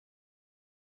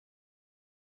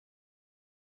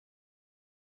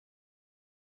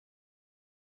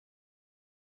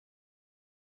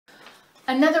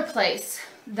Another place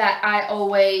that I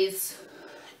always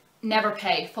never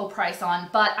pay full price on,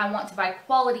 but I want to buy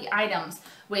quality items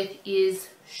with is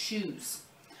shoes.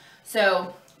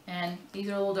 So, and these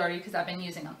are a little dirty because I've been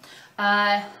using them.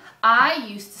 I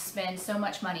used to spend so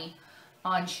much money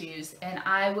on shoes, and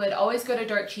I would always go to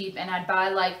Dirt Cheap and I'd buy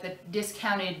like the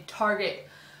discounted Target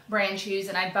brand shoes,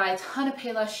 and I'd buy a ton of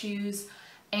Payless shoes,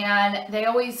 and they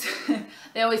always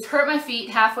they always hurt my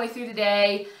feet halfway through the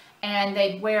day and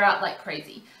they'd wear out like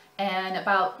crazy. And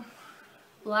about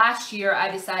last year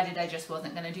I decided I just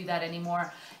wasn't going to do that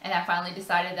anymore, and I finally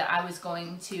decided that I was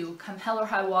going to, come hell or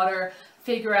high water,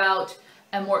 figure out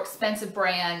a more expensive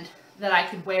brand that I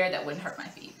could wear that wouldn't hurt my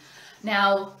feet.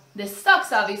 Now, this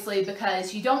sucks obviously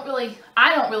because I don't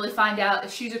really find out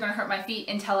if shoes are going to hurt my feet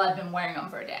until I've been wearing them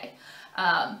for a day.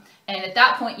 And at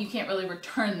that point you can't really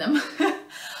return them.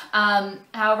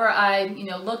 However, I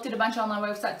looked at a bunch of online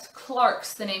websites.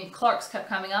 Clark's, the name Clark's kept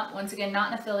coming up. Once again,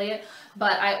 not an affiliate,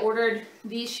 but I ordered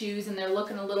these shoes and they're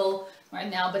looking a little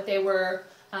right now, but they were,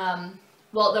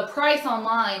 well, the price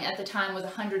online at the time was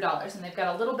 $100, and they've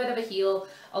got a little bit of a heel,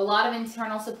 a lot of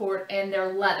internal support, and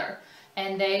they're leather.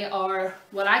 And they are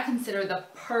what I consider the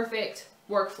perfect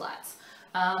work flats.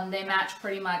 They match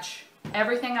pretty much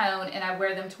everything I own, and I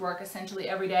wear them to work essentially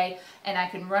every day, and I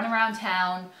can run around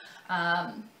town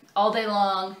all day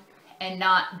long and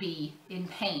not be in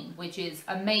pain, which is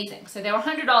amazing. So they were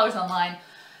 $100 online.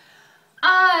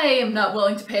 I am not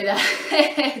willing to pay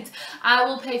that. I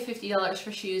will pay $50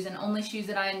 for shoes, and only shoes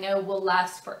that I know will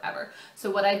last forever.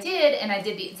 So what I did, and I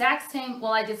did the exact same,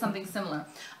 well, I did something similar.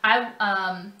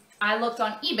 I looked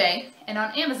on eBay and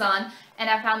on Amazon, and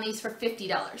I found these for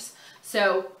 $50.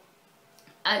 So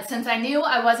since I knew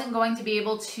I wasn't going to be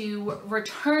able to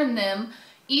return them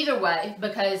either way,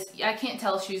 because I can't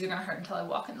tell if shoes are going to hurt until I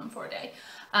walk in them for a day,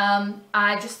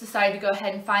 I just decided to go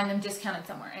ahead and find them discounted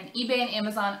somewhere. And eBay and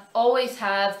Amazon always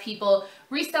have people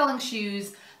reselling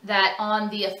shoes that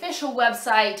on the official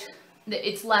website,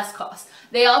 it's less cost.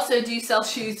 They also do sell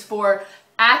shoes for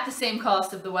at the same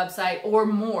cost of the website or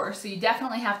more, so you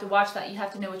definitely have to watch that. You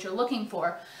have to know what you're looking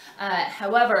for.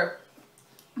 However,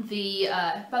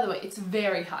 by the way, it's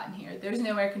very hot in here. There's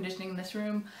no air conditioning in this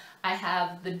room. I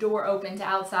have the door open to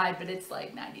outside, but it's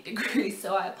like 90 degrees,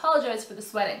 so I apologize for the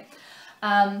sweating.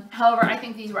 However, I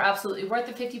think these were absolutely worth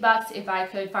the 50 bucks. If I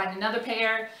could find another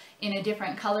pair in a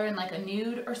different color, in like a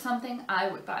nude or something, I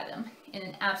would buy them in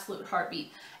an absolute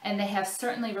heartbeat. And they have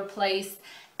certainly replaced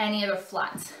any other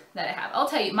flats that I have. I'll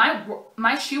tell you,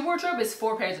 my shoe wardrobe is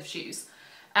 4 pairs of shoes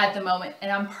at the moment,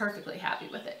 and I'm perfectly happy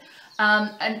with it.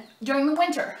 And during the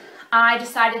winter, I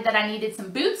decided that I needed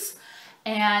some boots,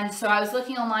 and so I was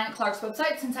looking online at Clark's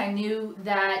website, since I knew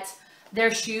that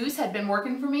their shoes had been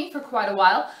working for me for quite a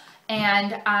while,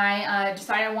 and I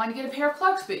decided I wanted to get a pair of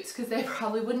Clark's boots because they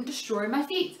probably wouldn't destroy my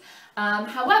feet.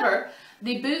 However,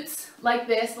 the boots like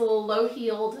this, the little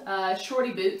low-heeled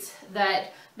shorty boots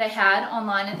that they had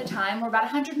online at the time, were about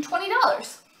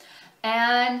 $120.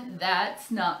 And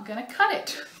that's not gonna cut it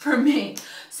for me.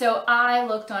 So I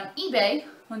looked on eBay,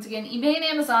 once again, eBay and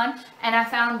Amazon, and I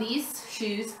found these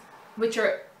shoes, which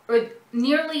are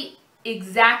nearly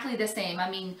exactly the same. I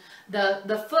mean,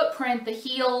 the footprint, the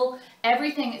heel,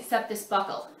 everything except this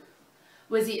buckle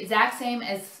was the exact same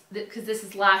as, because this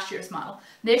is last year's model.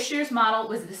 This year's model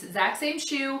was this exact same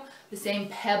shoe, the same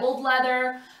pebbled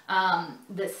leather,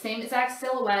 the same exact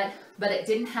silhouette, but it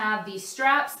didn't have these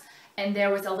straps, and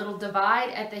there was a little divide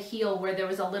at the heel where there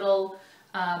was a little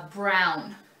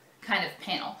brown kind of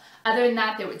panel. Other than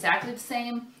that, they were exactly the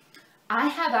same. I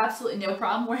have absolutely no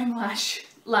problem wearing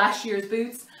last year's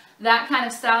boots. That kind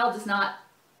of style does not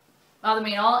bother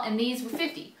me at all, and these were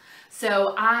 $50.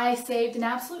 So I saved an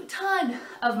absolute ton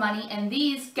of money, and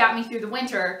these got me through the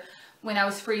winter when I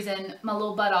was freezing my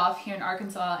little butt off here in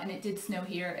Arkansas, and it did snow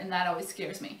here, and that always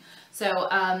scares me. So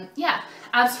yeah,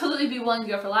 absolutely be willing to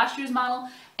go for last year's model.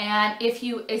 And this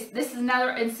is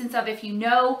another instance of, if you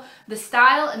know the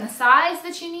style and the size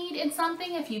that you need in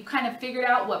something, if you've kind of figured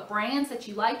out what brands that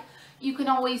you like, you can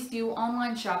always do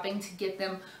online shopping to get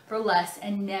them for less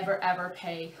and never ever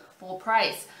pay full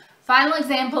price. Final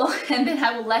example, and then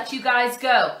I will let you guys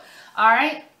go. All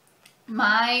right,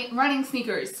 my running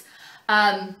sneakers.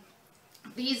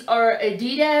 These are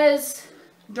Adidas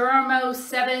Duramo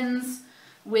 7s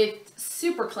with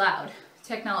Super Cloud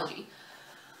technology.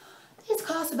 These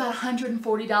cost about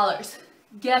 $140.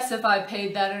 Guess if I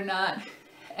paid that or not.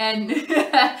 And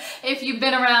if you've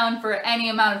been around for any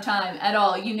amount of time at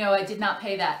all, you know I did not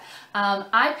pay that.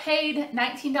 I paid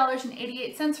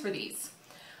 $19.88 for these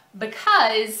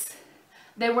because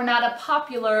they were not a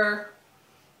popular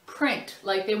print,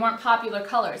 like they weren't popular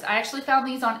colors. I actually found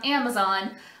these on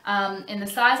Amazon in the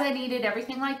size I needed,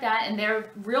 everything like that, and they're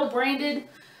real branded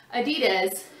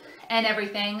Adidas and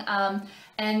everything.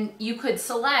 And you could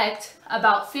select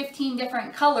about 15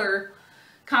 different color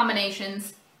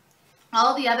combinations.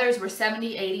 All the others were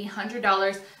 $70, $80,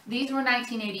 $100. These were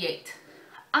 $19.88.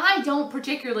 I don't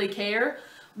particularly care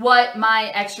what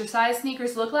my exercise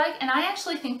sneakers look like, and I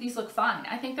actually think these look fine.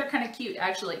 I think they're kind of cute,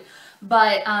 actually.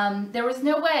 But there was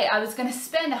no way I was going to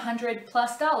spend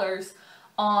 $100+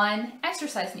 on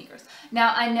exercise sneakers.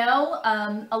 Now, I know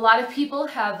a lot of people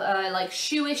have like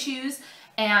shoe issues,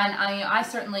 and I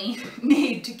certainly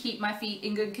need to keep my feet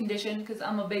in good condition because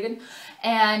I'm a biggin.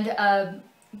 And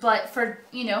but for,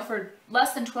 you know, for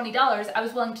less than $20, I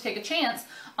was willing to take a chance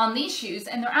on these shoes,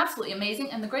 and they're absolutely amazing.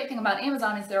 And the great thing about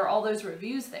Amazon is there are all those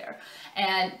reviews there.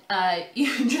 And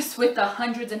you just with the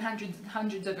hundreds and hundreds and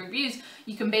hundreds of reviews,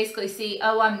 you can basically see,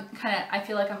 oh, I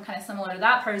feel like I'm kind of similar to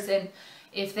that person.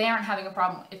 If they aren't having a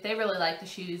problem, if they really like the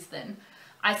shoes, then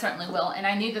I certainly will. And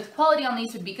I knew that the quality on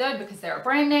these would be good because they're a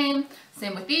brand name.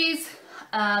 Same with these.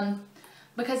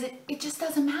 Because it just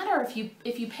doesn't matter if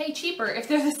you pay cheaper. If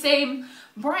they're the same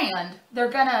brand, they're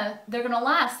gonna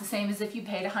last the same as if you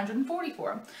paid $140 for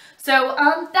them. So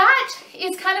that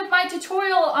is kind of my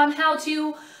tutorial on how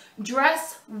to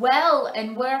dress well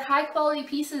and wear high quality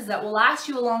pieces that will last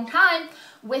you a long time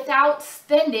without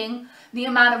spending the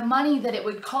amount of money that it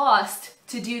would cost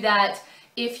to do that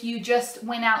if you just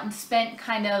went out and spent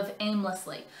kind of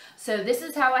aimlessly. So this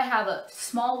is how I have a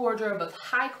small wardrobe of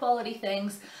high quality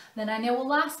things that I know will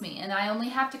last me, and I only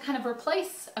have to kind of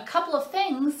replace a couple of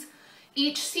things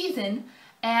each season,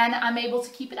 and I'm able to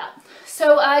keep it up.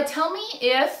 So tell me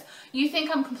if you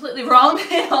think I'm completely wrong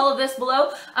in all of this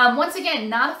below. Once again,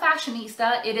 not a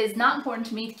fashionista. It is not important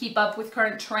to me to keep up with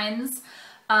current trends.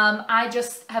 I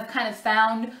just have kind of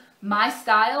found my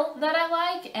style that I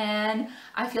like, and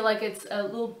I feel like it's a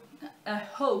little, I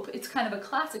hope it's kind of a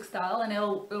classic style, and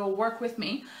it'll work with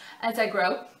me as I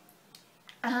grow.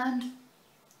 And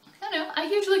I don't know, I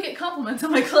usually get compliments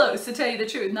on my clothes, to tell you the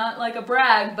truth. Not like a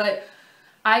brag, but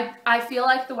I feel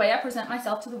like the way I present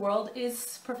myself to the world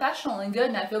is professional and good,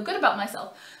 and I feel good about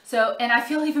myself. So, and I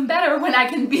feel even better when I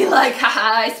can be like,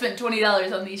 haha, I spent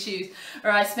 $20 on these shoes,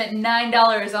 or I spent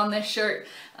 $9 on this shirt,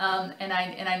 and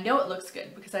I know it looks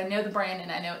good because I know the brand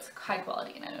and I know it's high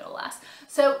quality and I know it'll last.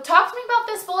 So talk to me about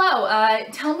this below.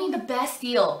 Tell me the best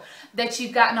deal that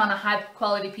you've gotten on a high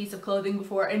quality piece of clothing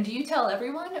before, and do you tell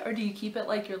everyone or do you keep it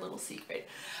like your little secret?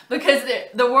 Because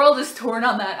the world is torn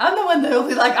on that. I'm the one that'll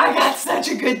be like, I got such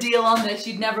a good deal on this,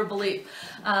 you'd never believe.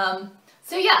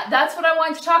 So yeah, that's what I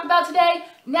wanted to talk about today.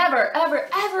 Never, ever,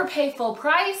 ever pay full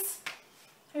price.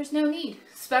 There's no need,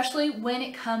 especially when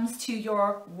it comes to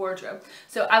your wardrobe.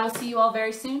 So I will see you all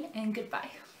very soon, and goodbye.